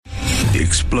The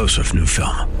explosive new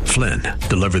film, Flynn,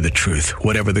 deliver the truth,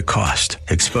 whatever the cost.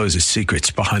 Exposes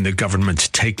secrets behind the government's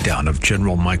takedown of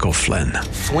General Michael Flynn.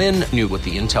 Flynn knew what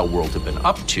the intel world had been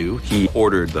up to. He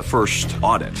ordered the first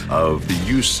audit of the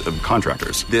use of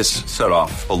contractors. This set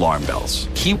off alarm bells.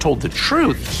 He told the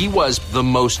truth. He was the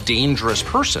most dangerous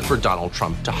person for Donald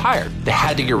Trump to hire. They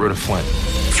had to get rid of Flynn.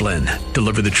 Flynn,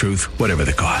 deliver the truth, whatever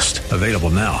the cost. Available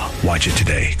now. Watch it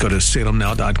today. Go to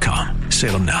salemnow.com.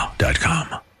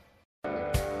 salemnow.com.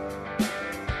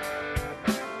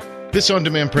 This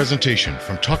on-demand presentation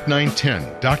from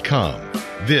Talk910.com.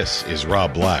 This is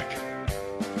Rob Black.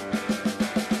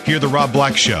 Hear The Rob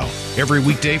Black Show every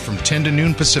weekday from 10 to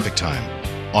noon Pacific Time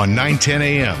on 910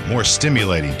 a.m. More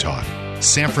stimulating talk.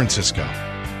 San Francisco.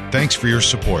 Thanks for your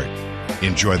support.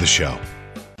 Enjoy the show.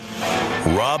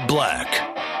 Rob Black,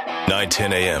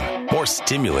 910 a.m. More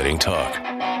stimulating talk.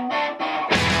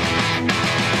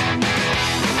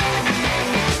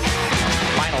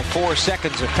 Final 4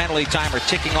 seconds of penalty time are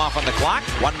ticking off on the clock.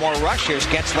 One more rush. Here's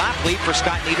Getzlaff. Lead for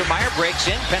Scott Niedermayer. Breaks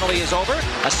in. Penalty is over.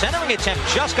 A centering attempt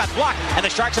just got blocked. And the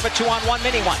Sharks have a 2-on-1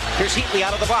 mini one. Here's Heatley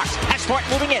out of the box. Has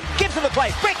Thornton moving in. Gives him the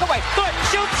play. Breakaway. Thornton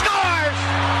shoots. Scores!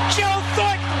 Joe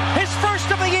Thornton, his first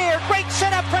of the year. Great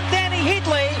setup from Danny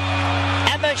Heatley.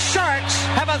 And the Sharks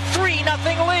have a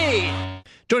 3-0 lead.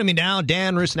 Joining me now,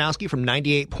 Dan Rusanowski from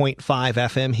 98.5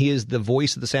 FM. He is the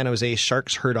voice of the San Jose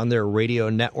Sharks, heard on their radio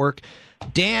network.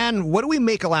 Dan, what do we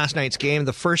make of last night's game?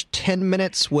 The first 10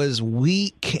 minutes was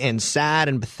weak and sad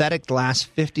and pathetic. The last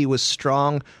 50 was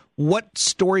strong. What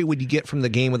story would you get from the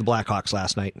game with the Blackhawks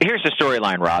last night? Here's the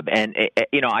storyline, Rob. And,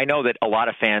 I know that a lot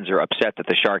of fans are upset that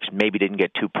the Sharks maybe didn't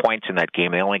get 2 points in that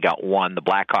game. They only got 1. The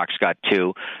Blackhawks got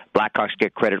 2. Blackhawks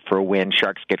get credit for a win.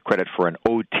 Sharks get credit for an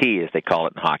OT, as they call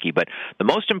it in hockey. But the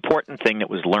most important thing that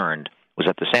was learned was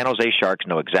that the San Jose Sharks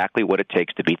know exactly what it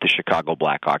takes to beat the Chicago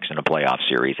Blackhawks in a playoff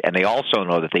series, and they also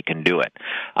know that they can do it.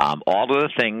 All of the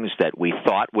things that we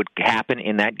thought would happen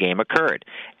in that game occurred,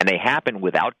 and they happened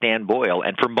without Dan Boyle,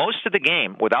 and for most of the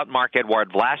game, without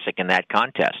Marc-Edouard Vlasic in that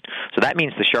contest. So that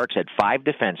means the Sharks had 5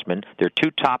 defensemen, their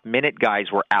 2 top minute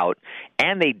guys were out,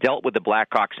 and they dealt with the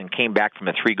Blackhawks and came back from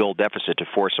a 3-goal deficit to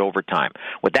force overtime.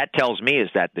 What that tells me is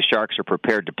that the Sharks are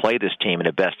prepared to play this team in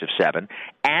a best-of-7,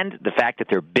 and the fact that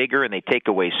they're bigger and they take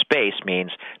away space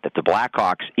means that the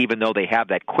Blackhawks, even though they have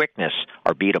that quickness,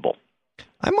 are beatable.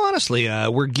 I'm honestly,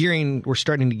 we're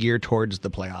starting to gear towards the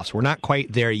playoffs. We're not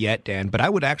quite there yet, Dan, but I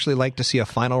would actually like to see a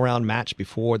final round match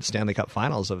before the Stanley Cup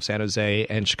Finals of San Jose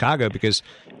and Chicago, because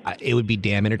it would be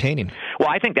damn entertaining. Well,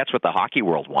 I think that's what the hockey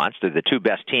world wants. They're the 2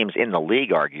 best teams in the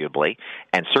league, arguably,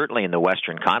 and certainly in the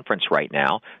Western Conference right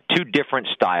now. 2 different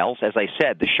styles. As I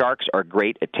said, the Sharks are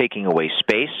great at taking away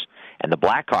space, and the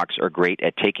Blackhawks are great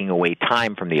at taking away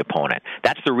time from the opponent.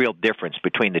 That's the real difference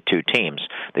between the 2 teams.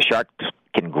 The Sharks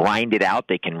can grind it out.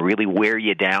 They can really wear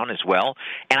you down as well.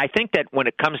 And I think that when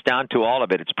it comes down to all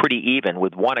of it, it's pretty even,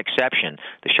 with one exception.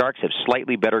 The Sharks have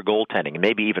slightly better goaltending, and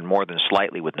maybe even more than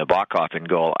slightly, with Nabokov in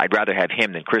goal. I'd rather have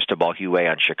him than Cristobal Huet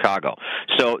on Chicago.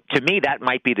 So to me, that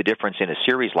might be the difference in a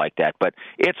series like that, but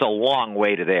it's a long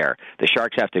way to there. The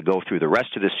Sharks have to go through the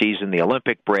rest of the season, the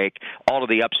Olympic break, all of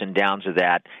the ups and downs of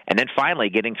that, and then finally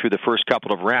getting through the first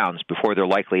couple of rounds before they're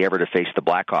likely ever to face the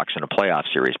Blackhawks in a playoff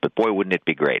series. But boy, wouldn't it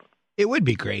be great. It would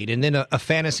be great. And then a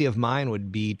fantasy of mine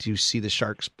would be to see the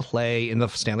Sharks play in the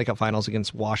Stanley Cup Finals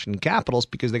against Washington Capitals,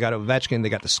 because they got Ovechkin, they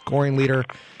got the scoring leader.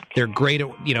 They're great at,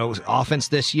 offense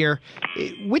this year.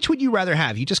 Which would you rather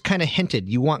have? You just kind of hinted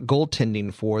you want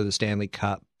goaltending for the Stanley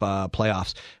Cup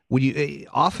playoffs. Would you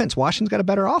offense? Washington's got a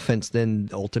better offense than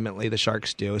ultimately the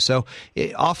Sharks do. So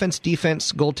offense,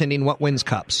 defense, goaltending, what wins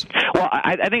cups? Well,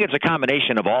 I think it's a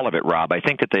combination of all of it, Rob. I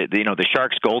think that the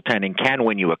Sharks goaltending can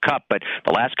win you a cup, but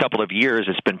the last couple of years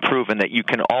it's been proven that you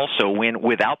can also win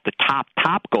without the top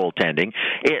goaltending,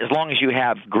 as long as you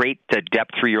have great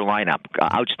depth through your lineup,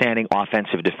 outstanding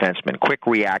offensive defensemen, quick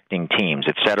reacting teams,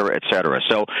 et cetera, et cetera.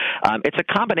 So it's a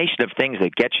combination of things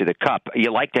that get you the cup.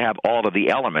 You like to have all of the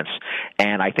elements,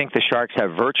 and I think the Sharks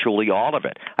have virtually all of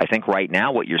it. I think right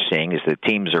now what you're seeing is that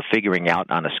teams are figuring out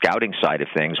on the scouting side of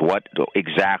things what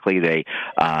exactly they,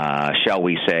 shall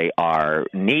we say, are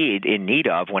in need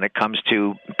of when it comes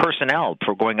to personnel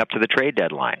for going up to the trade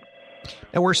deadline.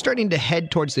 And we're starting to head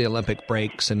towards the Olympic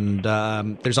breaks, and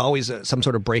there's always some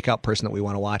sort of breakout person that we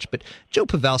want to watch. But Joe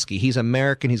Pavelski, he's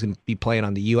American. He's going to be playing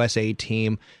on the USA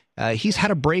team. He's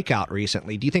had a breakout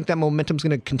recently. Do you think that momentum's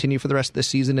going to continue for the rest of the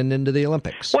season and into the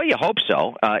Olympics? Well, you hope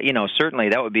so. Certainly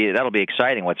that'll be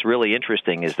exciting. What's really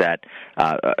interesting is that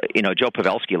Joe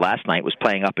Pavelski last night was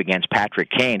playing up against Patrick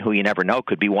Kane, who you never know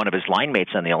could be one of his line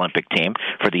mates on the Olympic team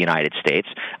for the United States.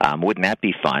 Wouldn't that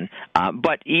be fun?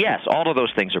 But yes, all of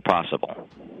those things are possible.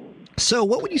 So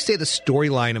what would you say the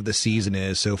storyline of the season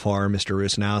is so far, Mr.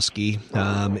 Rusanowsky?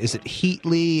 Is it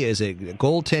Heatley? Is it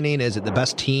goaltending? Is it the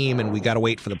best team and we got to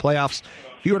wait for the playoffs?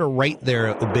 If you were to write their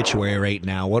obituary right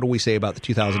now, what do we say about the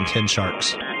 2010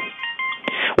 Sharks?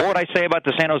 What would I say about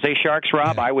the San Jose Sharks,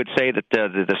 Rob? I would say that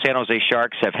the San Jose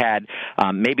Sharks have had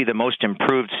maybe the most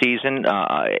improved season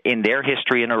in their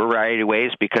history in a variety of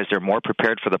ways because they're more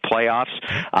prepared for the playoffs.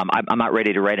 I'm not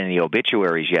ready to write any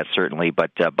obituaries yet, certainly,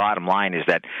 but bottom line is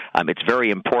that it's very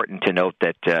important to note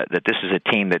that this is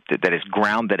a team that is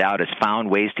grounded out, has found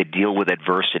ways to deal with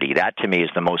adversity. That, to me, is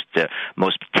the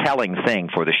most telling thing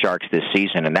for the Sharks this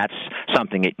season, and that's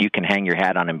something that you can hang your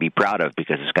hat on and be proud of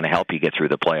because it's going to help you get through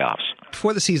the playoffs.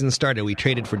 Before the season started, we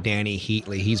traded for Danny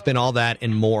Heatley. He's been all that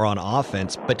and more on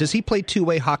offense, but does he play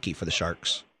two-way hockey for the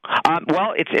Sharks?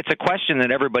 Well, it's a question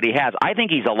that everybody has. I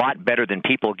think he's a lot better than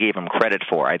people gave him credit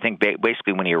for. I think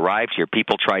basically when he arrived here,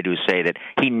 people tried to say that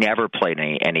he never played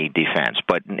any defense,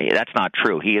 but that's not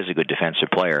true. He is a good defensive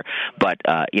player, but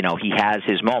he has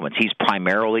his moments. He's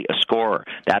primarily a scorer.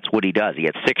 That's what he does. He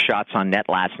had 6 shots on net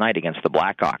last night against the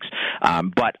Blackhawks,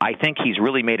 but I think he's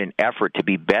really made an effort to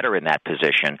be better in that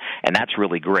position, and that's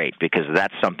really great because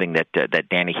that's something that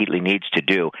Danny Heatley needs to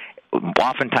do.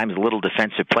 Oftentimes, a little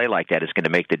defensive play like that is going to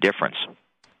make the difference.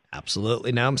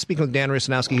 Absolutely. Now, I'm speaking with Dan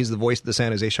Rusanowsky. He's the voice of the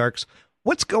San Jose Sharks.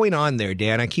 What's going on there,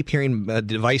 Dan? I keep hearing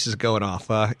devices going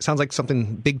off. It sounds like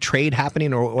something big trade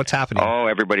happening, or what's happening? Oh,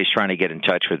 everybody's trying to get in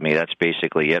touch with me. That's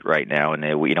basically it right now. And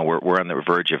we're on the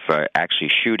verge of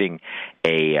actually shooting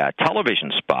a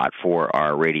television spot for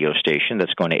our radio station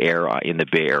that's going to air in the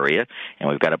Bay Area, and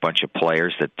we've got a bunch of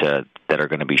players that are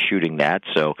going to be shooting that.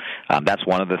 So that's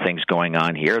one of the things going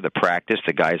on here. The practice,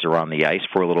 the guys are on the ice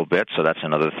for a little bit, so that's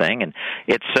another thing. And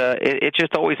it's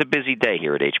just always a busy day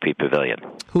here at HP Pavilion.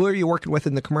 Who are you working with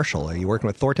in the commercial? Are you working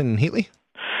with Thornton and Heatley?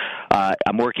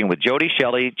 I'm working with Jody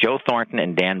Shelley, Joe Thornton,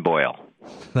 and Dan Boyle.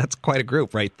 That's quite a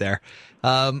group right there.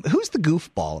 Who's the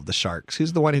goofball of the Sharks?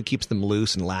 Who's the one who keeps them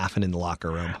loose and laughing in the locker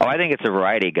room? Oh, I think it's a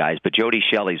variety of guys, but Jody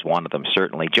Shelley's one of them,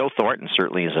 certainly. Joe Thornton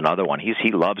certainly is another one.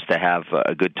 He loves to have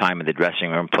a good time in the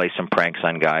dressing room, play some pranks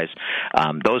on guys.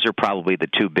 Those are probably the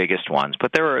two biggest ones,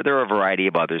 but there are a variety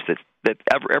of others that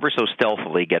ever so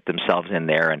stealthily get themselves in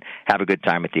there and have a good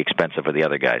time at the expense of the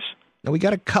other guys. Now, we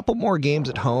got a couple more games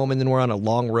at home, and then we're on a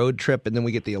long road trip, and then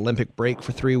we get the Olympic break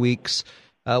for 3 weeks.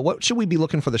 What should we be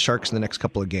looking for the Sharks in the next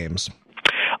couple of games?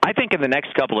 I think in the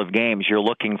next couple of games, you're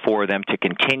looking for them to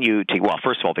continue to, well,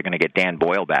 first of all, they're going to get Dan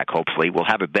Boyle back, hopefully. We'll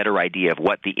have a better idea of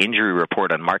what the injury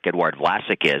report on Marc-Edouard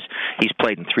Vlasic is. He's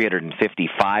played in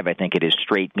 355, I think it is,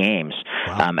 straight games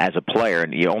as a player,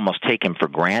 and you almost take him for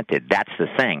granted. That's the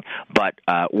thing. But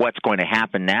what's going to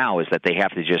happen now is that they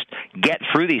have to just get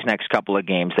through these next couple of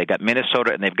games. They've got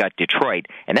Minnesota and they've got Detroit,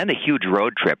 and then the huge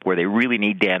road trip where they really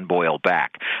need Dan Boyle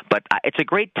back. But it's a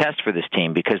great test for this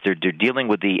team because they're dealing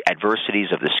with the adversities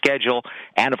of the schedule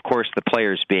and, of course, the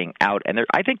players being out. And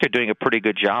I think they're doing a pretty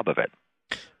good job of it.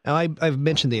 Now, I've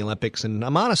mentioned the Olympics, and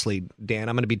I'm honestly, Dan,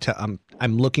 I'm going to be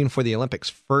I'm looking for the Olympics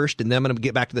first, and then I'm going to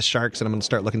get back to the Sharks, and I'm going to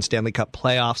start looking Stanley Cup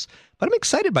playoffs. But I'm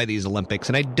excited by these Olympics,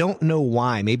 and I don't know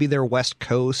why. Maybe they're West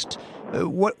Coast.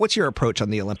 What's your approach on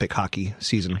the Olympic hockey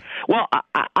season? Well,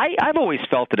 I've always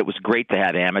felt that it was great to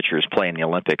have amateurs play in the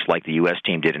Olympics like the U.S.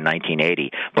 team did in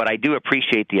 1980, but I do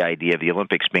appreciate the idea of the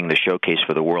Olympics being the showcase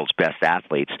for the world's best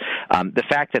athletes. The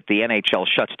fact that the NHL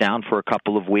shuts down for a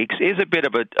couple of weeks is a bit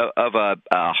of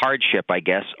a hardship, I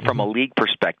guess, from a league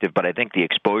perspective, but I think the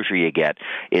exposure you get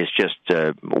is just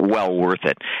well worth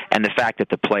it. And the fact that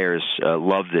the players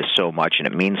love this so much and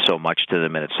it means so much to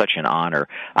them and it's such an honor,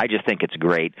 I just think it's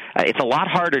great. It's a lot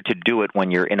harder to do it when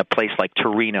you're in a place like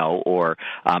Torino or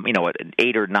an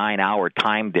 8 or 9 hour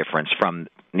time difference from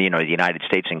the United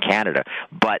States and Canada.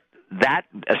 But that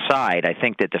aside, I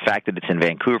think that the fact that it's in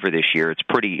Vancouver this year, it's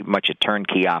pretty much a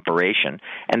turnkey operation.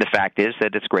 And the fact is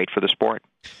that it's great for the sport.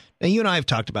 Now, you and I have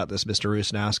talked about this, Mr.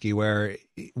 Rusanowsky, where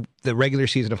the regular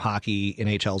season of hockey,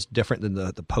 NHL, is different than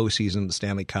the postseason, the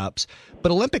Stanley Cups.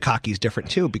 But Olympic hockey is different,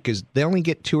 too, because they only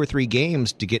get 2 or 3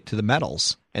 games to get to the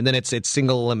medals. And then it's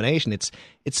single elimination. It's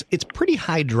pretty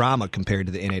high drama compared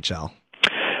to the NHL.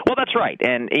 Well, that's right.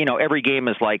 And, every game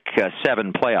is like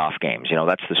 7 playoff games.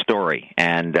 That's the story.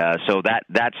 And so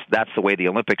that's the way the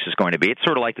Olympics is going to be. It's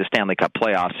sort of like the Stanley Cup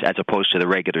playoffs as opposed to the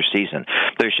regular season.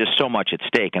 There's just so much at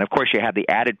stake. And, of course, you have the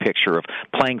added picture of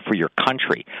playing for your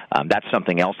country. That's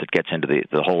something else that gets into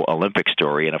the whole Olympic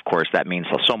story. And, of course, that means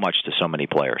so much to so many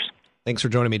players. Thanks for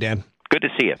joining me, Dan. Good to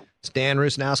see you. It's Dan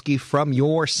Rusnowski from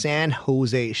your San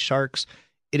Jose Sharks.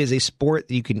 It is a sport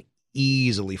that you can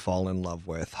easily fall in love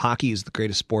with. Hockey is the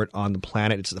greatest sport on the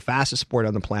planet. It's the fastest sport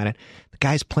on the planet. The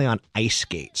guys play on ice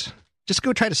skates. Just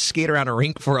go try to skate around a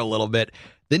rink for a little bit,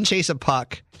 then chase a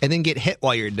puck, and then get hit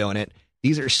while you're doing it.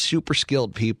 These are super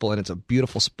skilled people, and it's a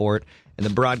beautiful sport, and the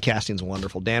broadcasting is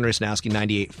wonderful. Dan Rusnowski,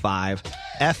 98.5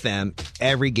 FM,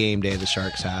 every game day the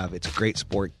Sharks have. It's a great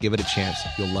sport. Give it a chance.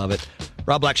 You'll love it.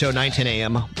 Rob Black Show, 9:10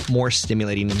 a.m., more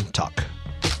stimulating talk.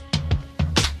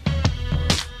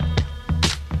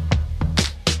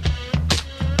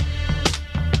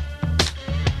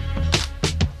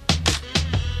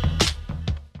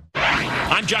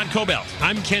 I'm John Cobell.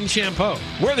 I'm Ken Champeau.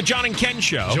 We're the John and Ken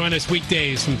Show. Join us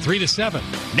weekdays from 3 to 7.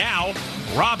 Now,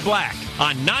 Rob Black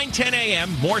on 9:10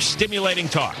 a.m. More stimulating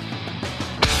talk.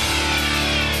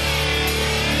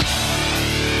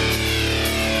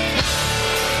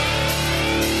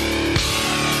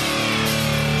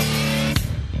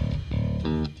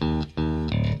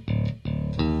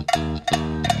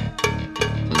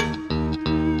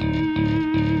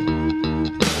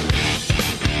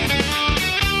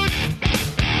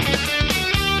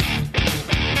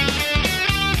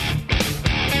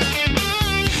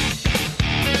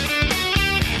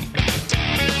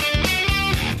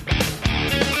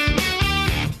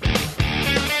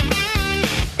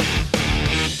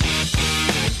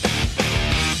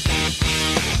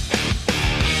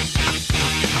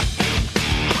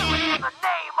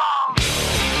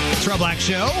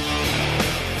 Show.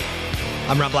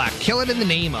 I'm Rob Black. Kill it in the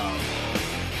name of.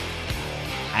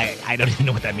 I don't even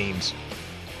know what that means,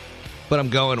 but I'm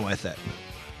going with it.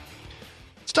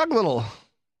 Let's talk a little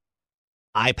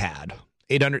iPad.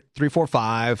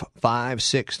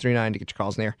 800-345-5639 to get your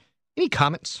calls in there. Any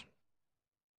comments?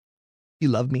 Do you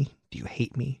love me? Do you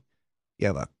hate me? Do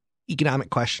you have an economic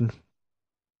question?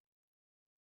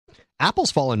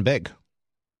 Apple's fallen big.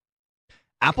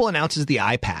 Apple announces the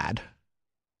iPad.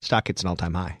 Stock hits an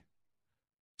all-time high.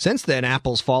 Since then,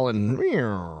 Apple's fallen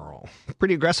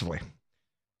pretty aggressively.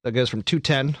 That goes from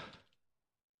 210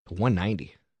 to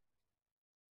 190.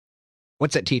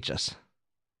 What's that teach us?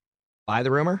 Buy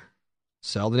the rumor?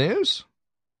 Sell the news?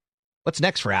 What's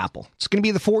next for Apple? It's going to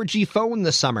be the 4G phone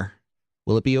this summer.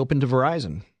 Will it be open to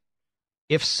Verizon?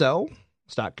 If so,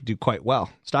 stock could do quite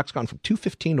well. Stock's gone from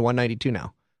 215 to 192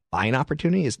 now. Buying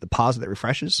opportunity? Is it the pause that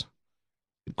refreshes?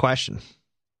 Good question.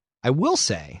 I will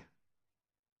say,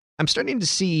 I'm starting to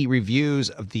see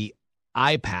reviews of the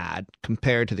iPad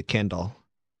compared to the Kindle.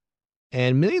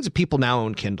 And millions of people now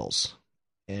own Kindles.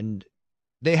 And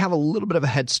they have a little bit of a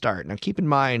head start. Now, keep in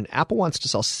mind, Apple wants to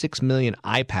sell 6 million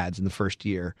iPads in the first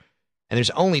year. And there's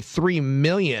only 3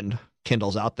 million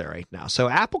Kindles out there right now. So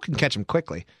Apple can catch them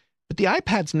quickly. But the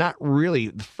iPad's not really,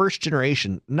 the first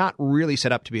generation, not really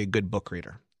set up to be a good book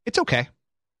reader. It's okay,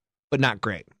 but not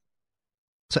great.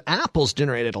 So Apple's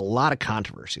generated a lot of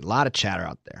controversy, a lot of chatter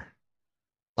out there.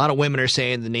 A lot of women are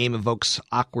saying the name evokes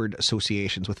awkward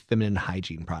associations with feminine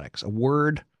hygiene products, a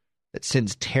word that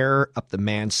sends terror up the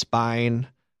man's spine,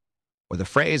 or the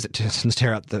phrase that sends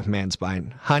terror up the man's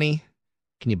spine. Honey,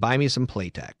 can you buy me some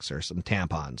Playtex or some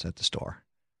tampons at the store?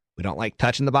 We don't like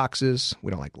touching the boxes.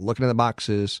 We don't like looking at the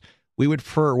boxes. We would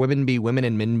prefer women be women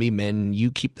and men be men.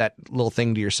 You keep that little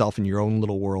thing to yourself in your own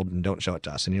little world and don't show it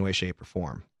to us in any way, shape, or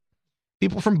form.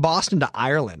 People from Boston to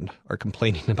Ireland are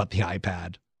complaining about the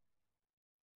iPad.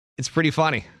 It's pretty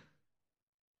funny.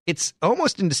 It's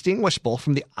almost indistinguishable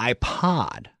from the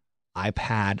iPod.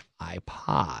 There's a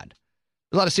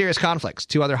lot of serious conflicts.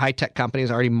 2 other high-tech companies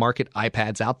already market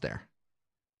iPads out there.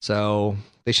 So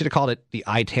they should have called it the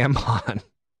iTampon. It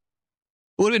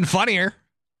would have been funnier.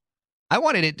 I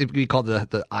wanted it to be called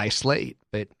the iSlate,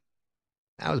 but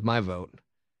that was my vote.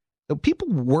 So people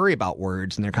worry about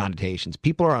words and their connotations.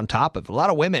 People are on top of it. A lot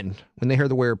of women, when they hear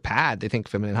the word pad, they think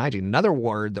feminine hygiene. Another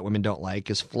word that women don't like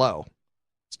is flow.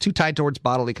 It's too tied towards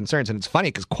bodily concerns. And it's funny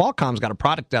because Qualcomm's got a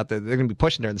product out there that they're going to be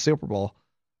pushing during the Super Bowl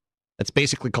that's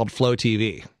basically called Flow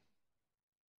TV. And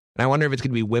I wonder if it's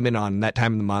going to be women on that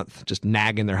time of the month just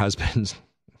nagging their husbands.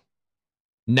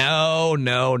 No.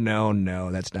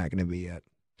 That's not going to be it.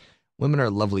 Women are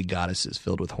lovely goddesses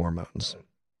filled with hormones.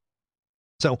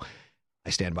 So I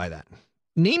stand by that.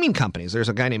 Naming companies. There's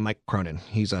a guy named Mike Cronin.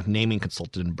 He's a naming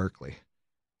consultant in Berkeley.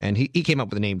 And he came up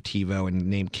with the name TiVo and the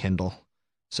name Kindle.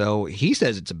 So he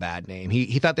says it's a bad name.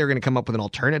 He thought they were going to come up with an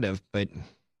alternative, but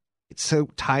it so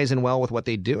ties in well with what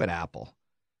they do at Apple.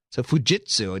 So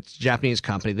Fujitsu, it's a Japanese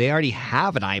company. They already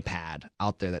have an iPad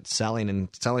out there that's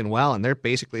selling well, and they're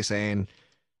basically saying,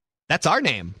 that's our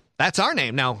name. That's our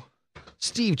name. Now,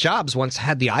 Steve Jobs once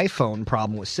had the iPhone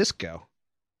problem with Cisco.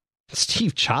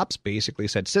 Steve Jobs basically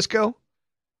said, Cisco,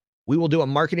 we will do a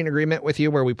marketing agreement with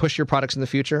you where we push your products in the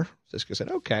future. Cisco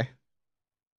said, okay.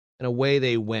 And away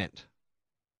they went.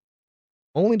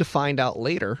 Only to find out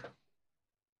later,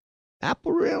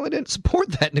 Apple really didn't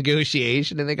support that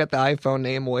negotiation, and they got the iPhone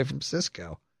name away from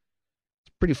Cisco.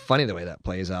 It's pretty funny the way that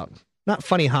plays out. Not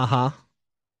funny, haha,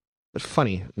 but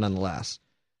funny nonetheless.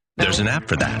 Now, there's an app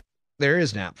for that. There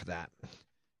is an app for that.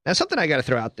 Now, something I got to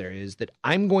throw out there is that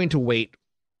I'm going to wait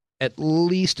at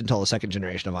least until the second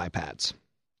generation of iPads,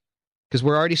 because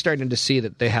we're already starting to see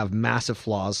that they have massive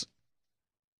flaws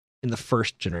in the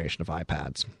first generation of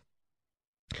iPads.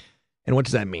 And what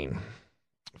does that mean?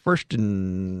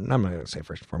 I'm not going to say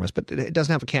first and foremost, but it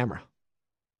doesn't have a camera.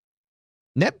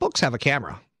 Netbooks have a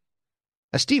camera.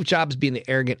 Now, Steve Jobs, being the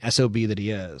arrogant SOB that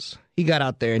he is, he got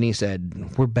out there and he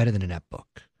said, we're better than a netbook.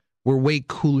 We're way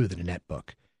cooler than a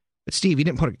netbook. But Steve, you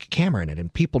didn't put a camera in it,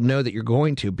 and people know that you're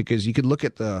going to, because you could look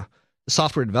at the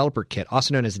software developer kit,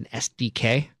 also known as an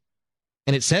SDK,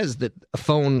 and it says that a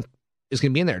phone is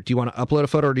going to be in there. Do you want to upload a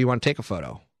photo or do you want to take a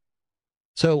photo?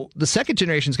 So the second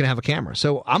generation is going to have a camera.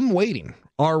 So I'm waiting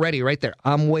already right there.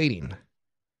 I'm waiting.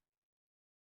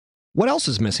 What else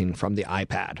is missing from the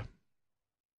iPad?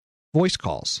 Voice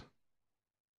calls.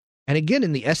 And again,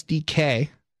 in the SDK,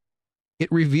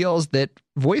 it reveals that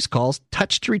voice calls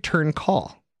touch to return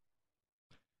call.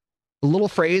 The little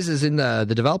phrase is in the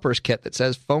developer's kit that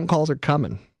says phone calls are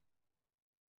coming.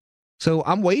 So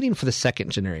I'm waiting for the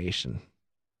second generation.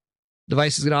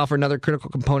 Device is going to offer another critical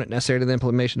component necessary to the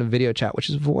implementation of video chat, which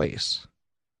is voice.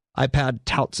 iPad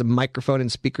touts a microphone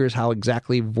and speakers. How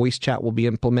exactly voice chat will be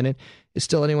implemented is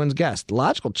still anyone's guess. The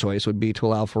logical choice would be to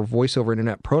allow for voice over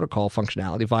internet protocol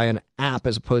functionality via an app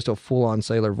as opposed to a full-on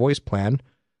cellular voice plan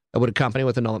that would accompany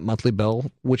with a monthly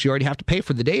bill, which you already have to pay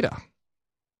for the data.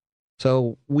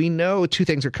 So we know two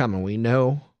things are coming. We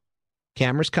know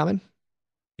cameras coming,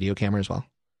 video camera as well,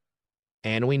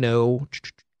 and we know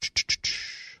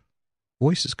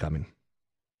voice is coming.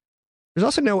 There's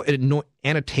also no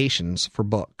annotations for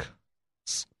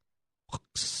books.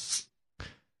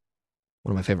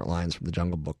 One of my favorite lines from The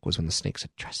Jungle Book was when the snake said,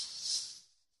 "Trust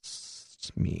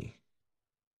me."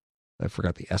 I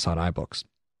forgot the S on iBooks.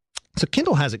 So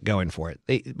Kindle has it going for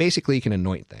it. Basically, you can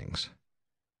anoint things.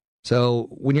 So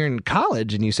when you're in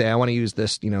college and you say, I want to use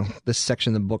this, this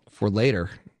section of the book for later,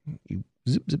 you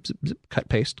zip, zip, zip, zip, cut,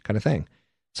 paste kind of thing.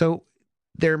 So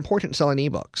they're important selling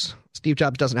ebooks. Steve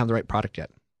Jobs doesn't have the right product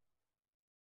yet.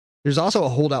 There's also a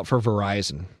holdout for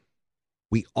Verizon.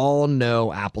 We all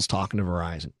know Apple's talking to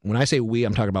Verizon. When I say we,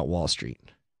 I'm talking about Wall Street.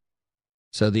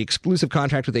 So the exclusive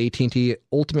contract with AT&T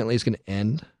ultimately is going to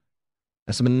end.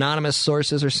 Now, some anonymous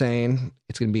sources are saying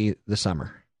it's going to be this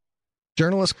summer.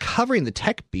 Journalists covering the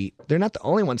tech beat, they're not the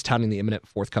only ones touting the imminent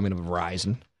forthcoming of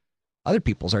Verizon. Other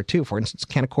people's are too. For instance,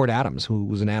 Kenneth Adams, who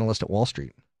was an analyst at Wall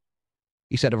Street.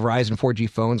 He said a Verizon 4G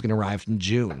phone is going to arrive in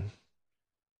June.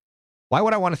 Why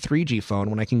would I want a 3G phone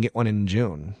when I can get one in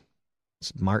June?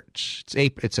 It's March.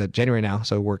 It's January now,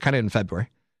 so we're kind of in February.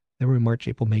 February, March,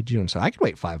 April, May, June. So I can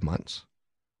wait 5 months.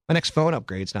 My next phone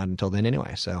upgrade's not until then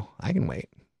anyway, so I can wait.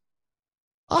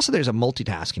 Also, there's a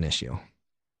multitasking issue.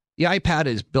 The iPad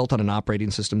is built on an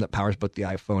operating system that powers both the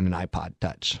iPhone and iPod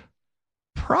Touch.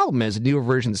 Problem is, a newer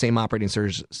version of the same operating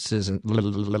system,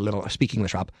 speak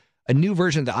English, Rob, a new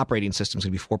version of the operating system is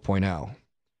going to be 4.0.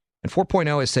 And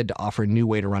 4.0 is said to offer a new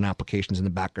way to run applications in the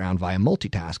background via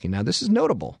multitasking. Now, this is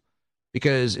notable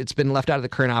because it's been left out of the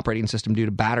current operating system due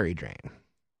to battery drain.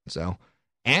 So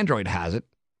Android has it,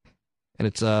 and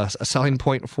it's a selling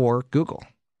point for Google.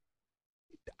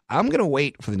 I'm going to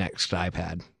wait for the next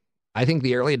iPad. I think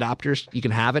the early adopters, you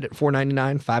can have it at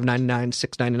 $499, $599,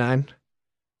 $699.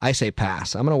 I say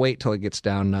pass. I'm going to wait till it gets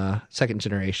down second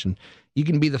generation. You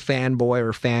can be the fanboy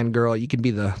or fangirl. You can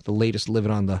be the latest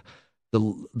living on the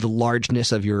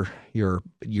largeness of your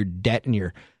debt and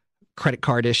your credit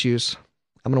card issues.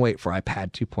 I'm going to wait for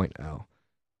iPad 2.0.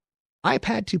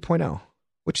 iPad 2.0.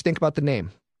 What you think about the name?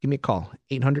 Give me a call.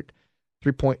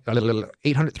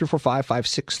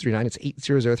 800-345-5639. It's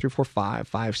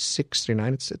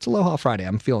 800-345-5639. It's Aloha Friday.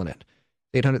 I'm feeling it.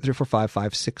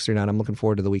 800-345-5639. I'm looking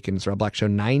forward to the weekend. It's Rob Black Show,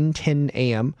 9:10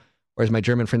 a.m. Or as my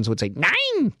German friends would say,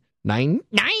 10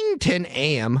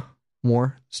 a.m.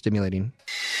 More stimulating.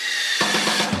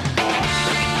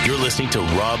 You're listening to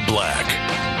Rob Black,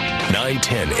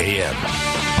 9:10 a.m.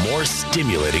 more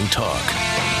stimulating talk.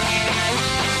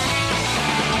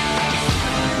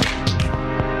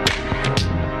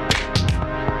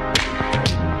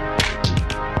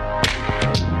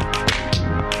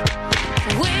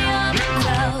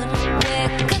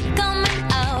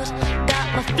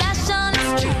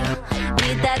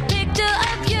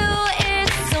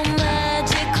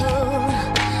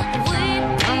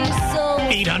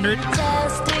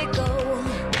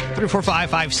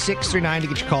 $345-5639 to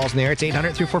get your calls in there. It's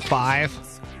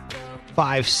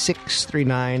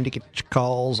 800-345-5639 to get your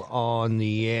calls on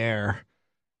the air.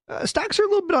 Stocks are a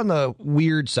little bit on the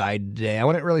weird side today. I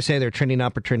wouldn't really say they're trending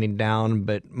up or trending down,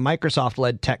 but Microsoft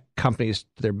led tech companies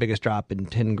to their biggest drop in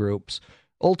 10 groups.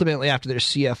 Ultimately, after their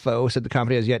CFO said the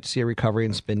company has yet to see a recovery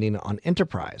in spending on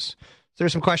enterprise. So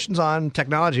there's some questions on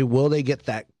technology. Will they get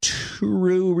that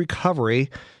true recovery?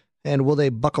 And will they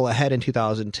buckle ahead in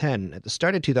 2010? At the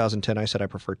start of 2010, I said I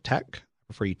prefer tech, I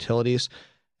prefer utilities,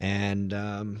 and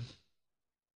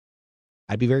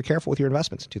I'd be very careful with your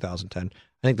investments in 2010.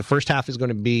 I think the first half is going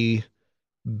to be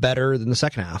better than the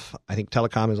second half. I think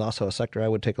telecom is also a sector I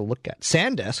would take a look at.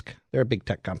 SanDisk, they're a big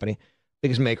tech company,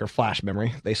 biggest maker of flash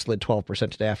memory. They slid 12%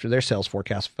 today after their sales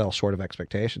forecast fell short of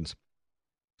expectations.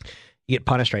 You get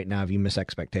punished right now if you miss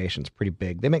expectations. Pretty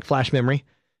big. They make flash memory.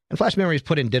 And flash memory is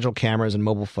put in digital cameras and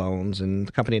mobile phones, and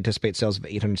the company anticipates sales of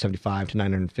 $875 to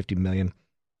 $950 million.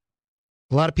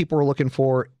 A lot of people were looking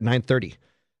for $930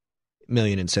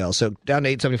 million in sales, so down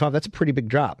to $875. That's a pretty big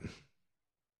drop.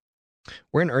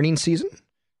 We're in earnings season.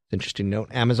 Interesting note.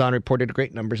 Amazon reported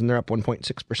great numbers, and they're up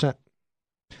 1.6%.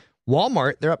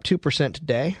 Walmart, they're up 2%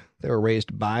 today. They were raised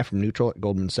to buy from neutral at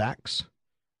Goldman Sachs.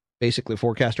 Basically,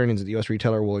 forecast earnings of the U.S.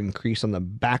 retailer will increase on the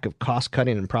back of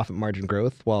cost-cutting and profit margin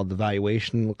growth, while the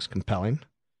valuation looks compelling.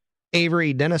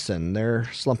 Avery Dennison, they're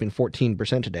slumping 14%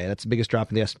 today. That's the biggest drop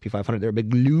in the S&P 500. They're a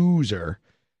big loser.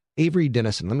 Avery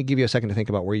Dennison. Let me give you a second to think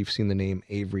about where you've seen the name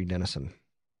Avery Dennison.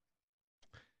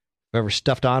 If you've ever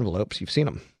stuffed envelopes, you've seen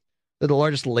them. They're the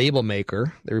largest label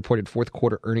maker. They reported fourth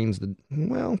quarter earnings that,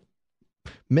 well,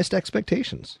 missed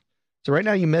expectations. So right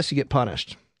now you miss, you get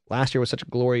punished. Last year was such a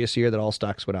glorious year that all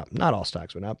stocks went up. Not all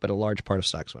stocks went up, but a large part of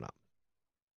stocks went up.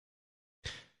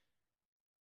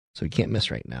 So you can't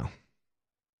miss right now.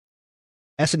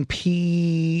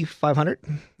 S&P 500,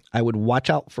 I would watch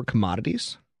out for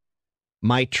commodities.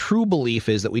 My true belief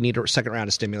is that we need a second round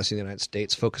of stimulus in the United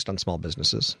States focused on small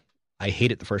businesses. I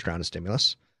hated the first round of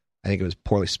stimulus. I think it was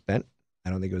poorly spent. I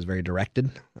don't think it was very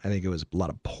directed. I think it was a lot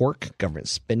of pork, government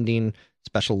spending,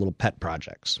 special little pet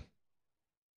projects.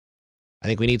 I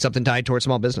think we need something tied towards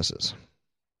small businesses.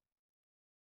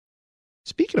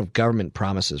 Speaking of government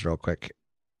promises, real quick,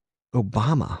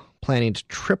 Obama planning to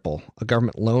triple a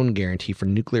government loan guarantee for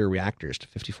nuclear reactors to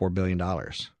 $54 billion.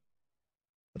 What's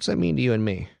that mean to you and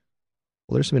me?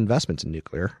 Well, there's some investments in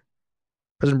nuclear.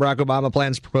 President Barack Obama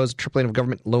plans to propose a tripling of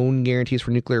government loan guarantees for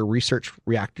nuclear research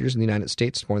reactors in the United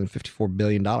States to more than $54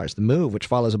 billion. The move, which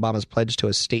follows Obama's pledge to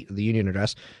his State of the Union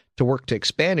address to work to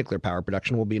expand nuclear power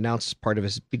production, will be announced as part of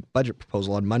his big budget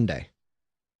proposal on Monday.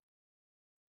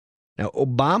 Now,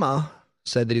 Obama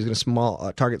said that he's going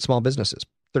to target small businesses,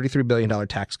 $33 billion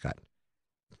tax cut.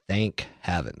 Thank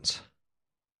heavens.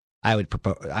 I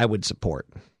would support.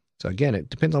 So again, it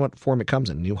depends on what form it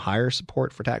comes in. New hire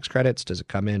support for tax credits. Does it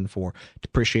come in for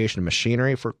depreciation of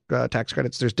machinery for tax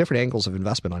credits? There's different angles of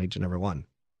investment on each and every one.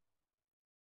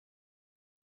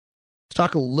 Let's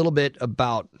talk a little bit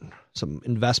about some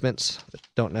investments that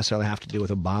don't necessarily have to do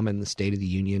with Obama and the State of the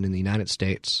Union in the United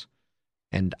States.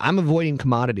 And I'm avoiding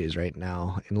commodities right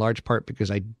now, in large part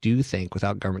because I do think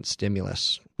without government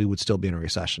stimulus, we would still be in a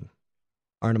recession.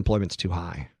 Our unemployment's too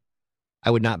high. I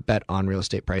would not bet on real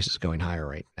estate prices going higher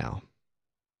right now.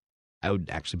 I would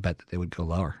actually bet that they would go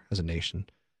lower as a nation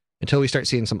until we start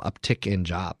seeing some uptick in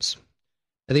jobs.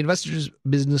 Now, the Investors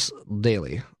Business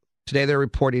Daily, today they're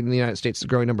reporting in the United States the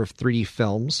growing number of 3D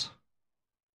films.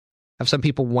 Have some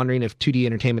people wondering if 2D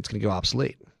entertainment's going to go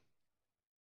obsolete.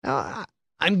 Now,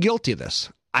 I'm guilty of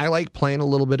this. I like playing a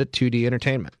little bit of 2D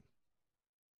entertainment.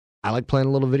 I like playing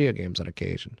a little video games on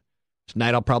occasion.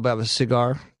 Tonight I'll probably have a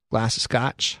cigar, glass of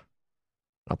scotch.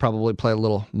 I'll probably play a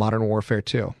little Modern Warfare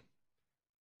 2.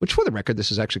 Which, for the record,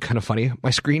 this is actually kind of funny. My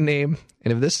screen name,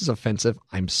 and if this is offensive,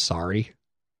 I'm sorry.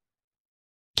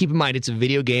 Keep in mind, it's a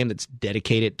video game that's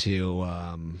dedicated to,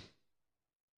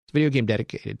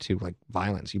 like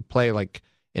violence. You play like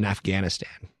in Afghanistan,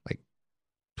 like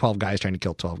 12 guys trying to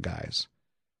kill 12 guys.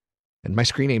 And my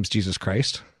screen name's Jesus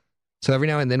Christ. So every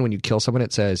now and then when you kill someone,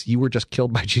 it says, you were just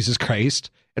killed by Jesus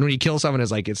Christ. And when you kill someone,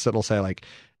 it'll say like,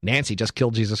 Nancy just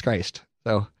killed Jesus Christ.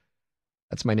 So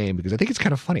that's my name because I think it's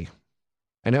kind of funny.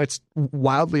 I know it's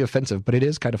wildly offensive, but it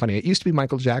is kind of funny. It used to be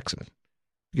Michael Jackson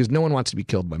because no one wants to be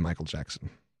killed by Michael Jackson.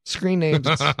 Screen names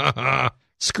are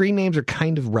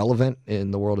kind of relevant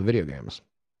in the world of video games.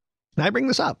 And I bring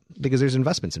this up because there's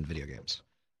investments in video games.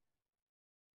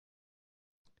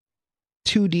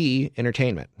 2D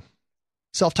entertainment.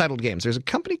 Self-titled games. There's a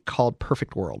company called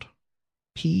Perfect World.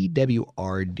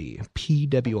 PWRD.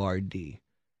 PWRD.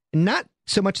 And not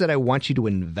so much that I want you to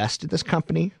invest in this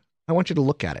company. I want you to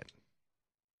look at it.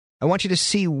 I want you to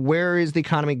see where is the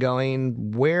economy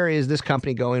going? Where is this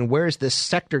company going? Where is this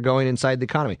sector going inside the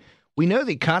economy? We know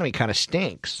the economy kind of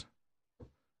stinks.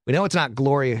 We know it's not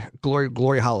glory,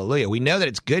 hallelujah. We know that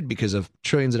it's good because of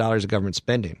trillions of dollars of government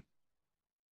spending.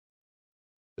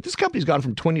 But this company's gone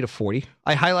from 20 to 40.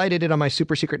 I highlighted it on my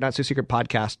Super Secret, Not So Secret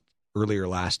podcast earlier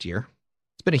last year.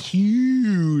 It's been a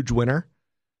huge winner.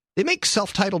 They make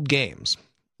self-titled games.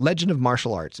 Legend of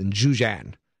Martial Arts and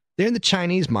Zhujian. They're in the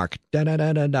Chinese market. Dun, dun,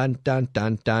 dun, dun, dun,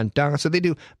 dun, dun, dun. So they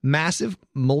do massive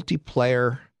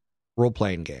multiplayer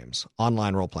role-playing games,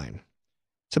 online role-playing.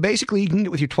 So basically, you can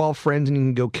get with your 12 friends and you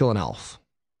can go kill an elf.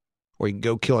 Or you can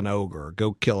go kill an ogre or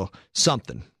go kill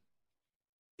something.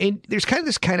 And there's kind of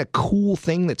this kind of cool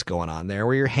thing that's going on there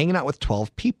where you're hanging out with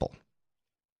 12 people.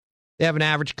 They have an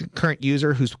average current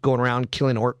user who's going around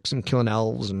killing orcs and killing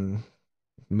elves and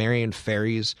marrying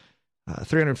fairies.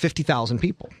 350,000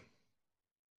 people.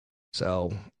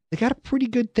 So they got a pretty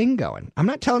good thing going. I'm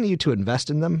not telling you to invest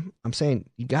in them. I'm saying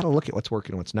you got to look at what's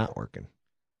working and what's not working.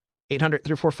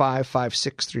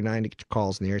 800-345-5639 to get your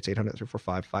calls in the air. It's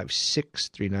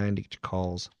 800-345-5639 to get your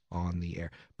calls on the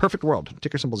air. Perfect World.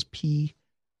 Ticker symbol is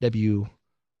PWRD.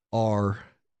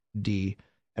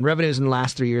 And revenues in the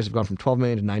last 3 years have gone from 12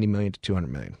 million to 90 million to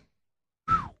 200 million.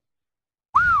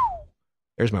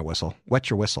 There's my whistle. Wet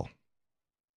your whistle.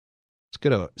 Let's go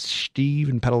to Steve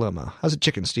in Petaluma. How's it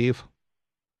chicken, Steve?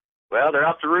 Well, they're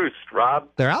out to roost, Rob.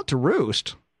 They're out to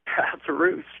roost? Out to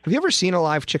roost. Have you ever seen a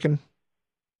live chicken?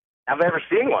 Have I ever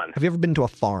seen one? Have you ever been to a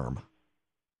farm?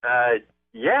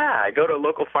 Yeah. I go to a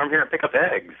local farm here and pick up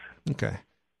eggs. Okay.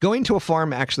 Going to a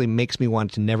farm actually makes me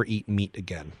want to never eat meat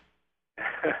again.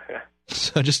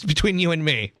 So just between you and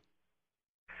me.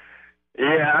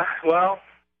 Yeah, well,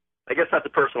 I guess that's a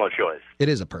personal choice. It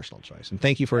is a personal choice. And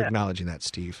thank you for acknowledging that,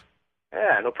 Steve.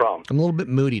 Yeah, no problem. I'm a little bit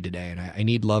moody today, and I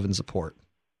need love and support.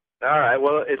 All right.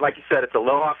 Well, like you said, it's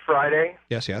Aloha Friday.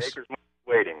 Yes. Maker's Mark is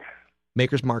waiting.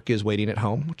 Maker's Mark is waiting at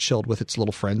home, chilled with its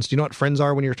little friends. Do you know what friends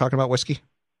are when you're talking about whiskey?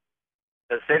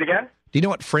 Say it again? Do you know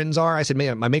what friends are? I said,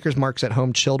 my Maker's Mark's at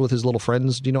home, chilled with his little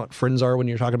friends. Do you know what friends are when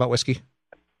you're talking about whiskey?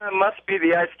 It must be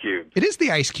the Ice Cube. It is the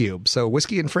Ice Cube, so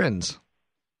whiskey and friends.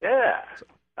 Yeah,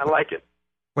 I like it.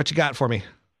 What you got for me?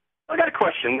 I got a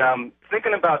question.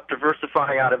 Thinking about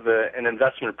diversifying out of an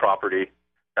investment property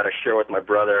that I share with my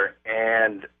brother,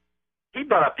 and he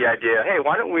brought up the idea, hey,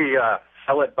 why don't we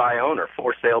sell it by owner,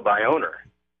 for sale by owner?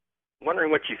 I'm wondering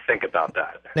what you think about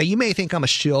that. Now, you may think I'm a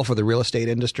shill for the real estate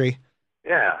industry.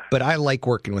 Yeah. But I like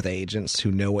working with agents who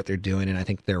know what they're doing, and I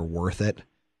think they're worth it.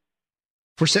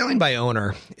 For selling by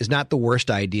owner is not the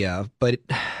worst idea, but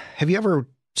have you ever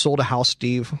sold a house,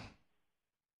 Steve?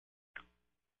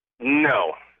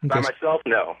 No. By myself,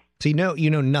 no. So you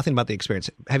know nothing about the experience.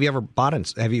 Have you ever bought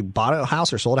a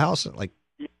house or sold a house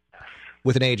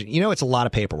with an agent? You know it's a lot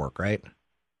of paperwork, right?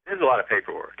 It is a lot of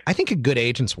paperwork. I think a good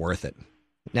agent's worth it.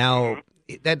 Now,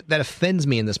 that offends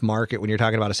me in this market when you're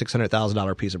talking about a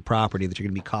 $600,000 piece of property that you're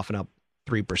going to be coughing up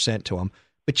 3% to them.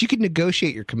 But you can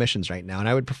negotiate your commissions right now, and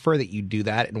I would prefer that you do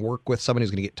that and work with someone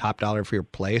who's going to get top dollar for your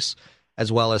place,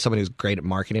 as well as someone who's great at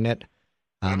marketing it.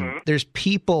 There's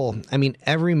people,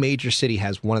 every major city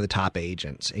has one of the top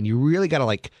agents, and you really got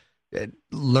to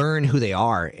learn who they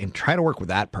are and try to work with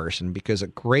that person, because a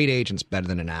great agent's better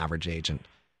than an average agent.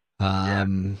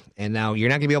 And now you're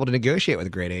not going to be able to negotiate with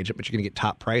a great agent, but you're going to get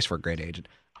top price for a great agent.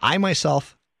 I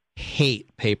myself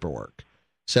hate paperwork.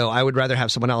 So I would rather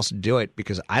have someone else do it,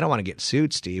 because I don't want to get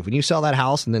sued, Steve. When you sell that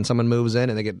house and then someone moves in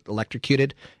and they get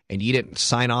electrocuted and you didn't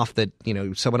sign off that,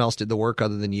 someone else did the work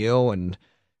other than you, and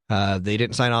they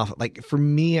didn't sign off. For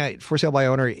me, for sale by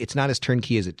owner, it's not as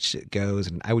turnkey as it goes.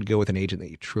 And I would go with an agent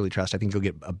that you truly trust. I think you'll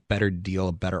get a better deal,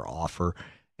 a better offer,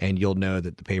 and you'll know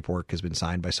that the paperwork has been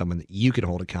signed by someone that you can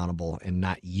hold accountable and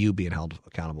not you being held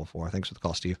accountable for. Thanks for the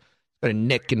call, Steve. Go to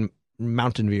Nick in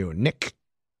Mountain View. Nick.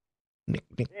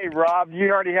 Hey, Rob, you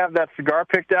already have that cigar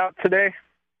picked out today?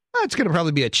 It's going to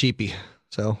probably be a cheapie.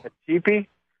 So a cheapie?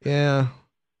 Yeah.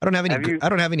 I don't have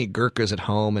any Gurkhas at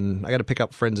home, and I got to pick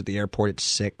up friends at the airport at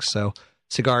 6. So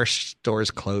cigar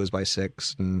stores close by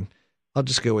 6, and I'll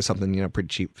just go with something pretty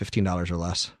cheap, $15 or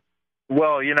less.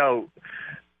 Well,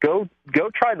 go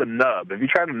try the nub. Have you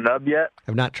tried a nub yet?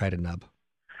 I've not tried a nub.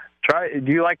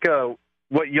 Do you like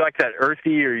that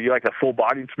earthy, or you like the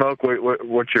full-bodied smoke?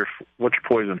 What's your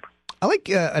poison? I like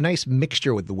a nice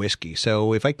mixture with the whiskey.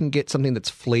 So if I can get something that's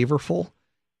flavorful,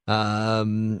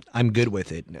 I'm good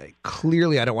with it.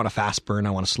 Clearly, I don't want a fast burn.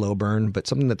 I want a slow burn, but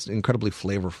something that's incredibly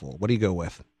flavorful. What do you go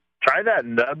with? Try that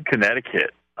Nub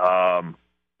Connecticut.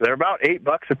 They're about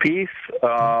 $8 a piece.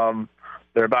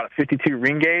 They're about a 52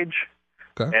 ring gauge,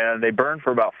 and they burn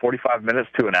for about 45 minutes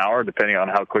to an hour, depending on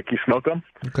how quick you smoke them.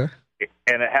 Okay.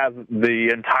 And it has the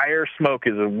entire smoke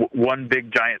is one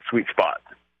big giant sweet spot.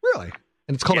 Really?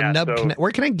 And it's called a Nub.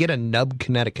 Where can I get a Nub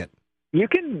Connecticut? You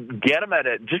can get them at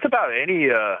just about any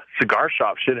cigar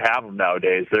shop. Should have them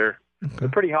nowadays. They're a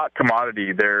pretty hot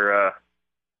commodity. They're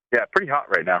pretty hot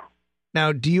right now.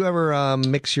 Now, do you ever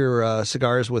mix your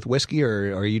cigars with whiskey,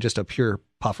 or are you just a pure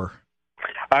puffer?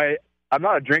 I'm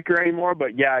not a drinker anymore,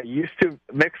 but yeah, I used to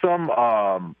mix them.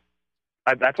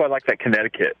 That's why I like that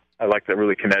Connecticut. I like that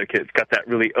really Connecticut. It's got that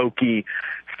really oaky,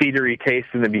 cedary taste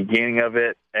in the beginning of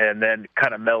it, and then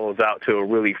kind of mellows out to a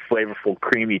really flavorful,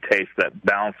 creamy taste that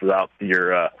balances out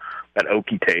your that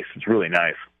oaky taste. It's really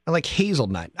nice. I like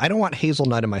hazelnut. I don't want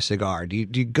hazelnut in my cigar. Do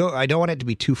you go? I don't want it to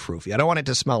be too fruity. I don't want it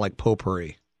to smell like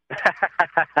potpourri.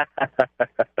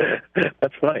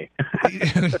 That's funny.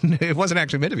 It wasn't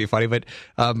actually meant to be funny, but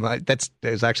that's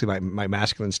actually my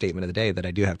masculine statement of the day, that I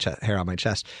do have hair on my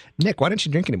chest. Nick, why don't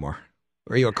you drink anymore?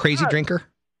 Are you a crazy drinker?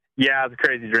 Yeah, I was a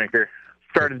crazy drinker.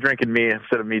 Started drinking me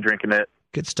instead of me drinking it.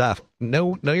 Good stuff.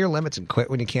 Know your limits and quit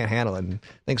when you can't handle it. And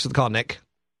thanks for the call, Nick.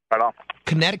 Right on.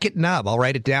 Connecticut Nub. I'll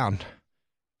write it down.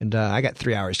 And I got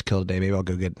 3 hours to kill today. Maybe I'll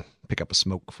go pick up a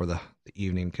smoke for the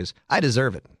evening, because I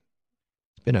deserve it.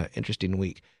 It's been an interesting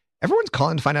week. Everyone's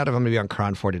calling to find out if I'm going to be on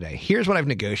KRON 4 today. Here's what I've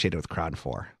negotiated with KRON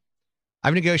 4.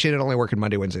 I've negotiated only working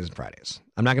Monday, Wednesdays, and Fridays.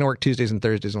 I'm not going to work Tuesdays and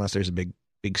Thursdays unless there's a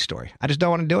big story. I just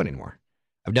don't want to do it anymore.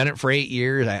 I've done it for 8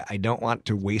 years. I don't want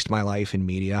to waste my life in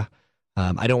media.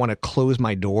 I don't want to close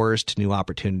my doors to new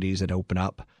opportunities that open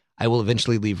up. I will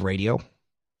eventually leave radio.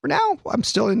 For now, I'm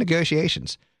still in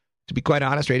negotiations. To be quite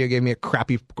honest, radio gave me a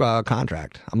crappy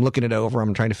contract. I'm looking it over.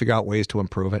 I'm trying to figure out ways to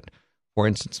improve it. For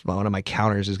instance, one of my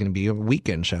counters is going to be a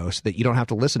weekend show so that you don't have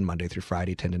to listen Monday through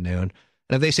Friday, 10 to noon. And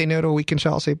if they say no to a weekend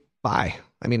show, I'll say bye.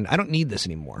 I mean, I don't need this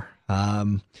anymore.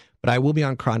 But I will be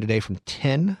on KRON today from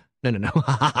 10. No.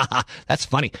 That's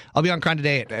funny. I'll be on KRON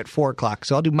today at 4 o'clock.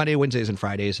 So I'll do Monday, Wednesdays, and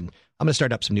Fridays. And I'm going to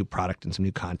start up some new product and some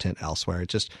new content elsewhere.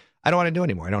 It's just, I don't want to do it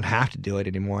anymore. I don't have to do it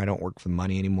anymore. I don't work for the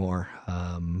money anymore.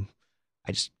 I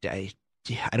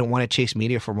don't want to chase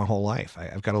media for my whole life.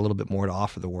 I've got a little bit more to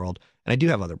offer the world. And I do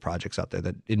have other projects out there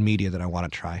that in media that I want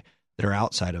to try that are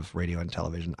outside of radio and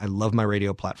television. I love my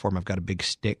radio platform. I've got a big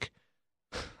stick.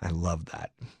 I love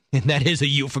that. And that is a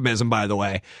euphemism, by the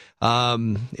way.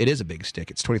 It is a big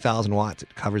stick. It's 20,000 watts.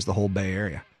 It covers the whole Bay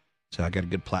Area. So I got a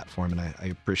good platform, and I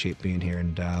appreciate being here.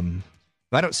 And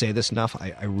if I don't say this enough,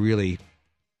 I really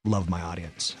love my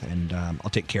audience. And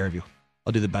I'll take care of you.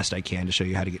 I'll do the best I can to show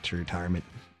you how to get to retirement.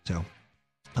 So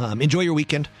enjoy your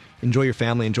weekend. Enjoy your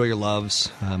family. Enjoy your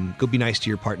loves. Go be nice to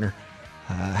your partner.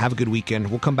 Have a good weekend.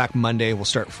 We'll come back Monday. We'll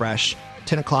start fresh.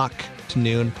 10 o'clock to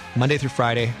noon, Monday through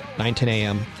Friday, 9, 10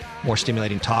 a.m. More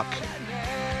stimulating talk.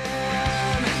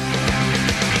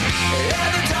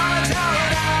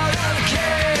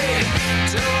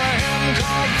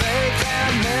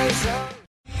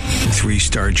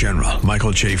 Three-star General Michael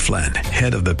J. Flynn,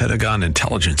 head of the Pentagon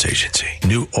Intelligence Agency,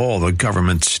 knew all the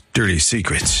government's dirty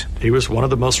secrets. He was one of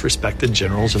the most respected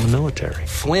generals in the military.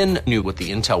 Flynn knew what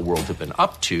the intel world had been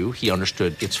up to. He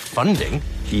understood its funding.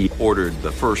 He ordered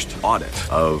the first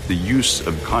audit of the use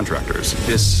of contractors.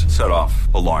 This set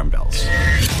off alarm bells.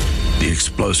 The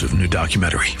explosive new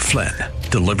documentary, Flynn,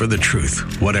 Deliver the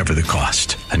Truth, Whatever the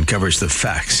Cost, uncovers the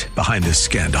facts behind this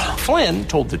scandal. Flynn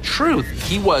told the truth.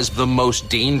 He was the most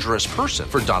dangerous person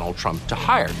for Donald Trump to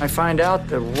hire. I find out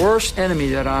the worst enemy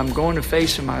that I'm going to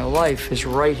face in my life is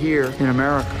right here in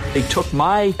America. They took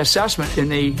my assessment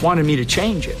and they wanted me to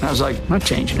change it. And I was like, I'm not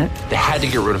changing it. They had to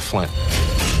get rid of Flynn.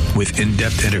 With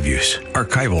in-depth interviews,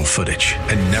 archival footage,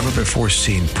 and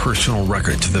never-before-seen personal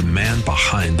records of the man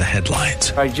behind the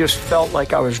headlines. I just felt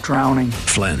like I was drowning.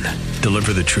 Flynn,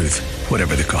 Deliver the Truth,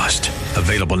 Whatever the Cost.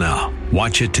 Available now.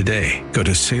 Watch it today. Go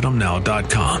to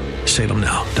salemnow.com.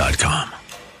 salemnow.com.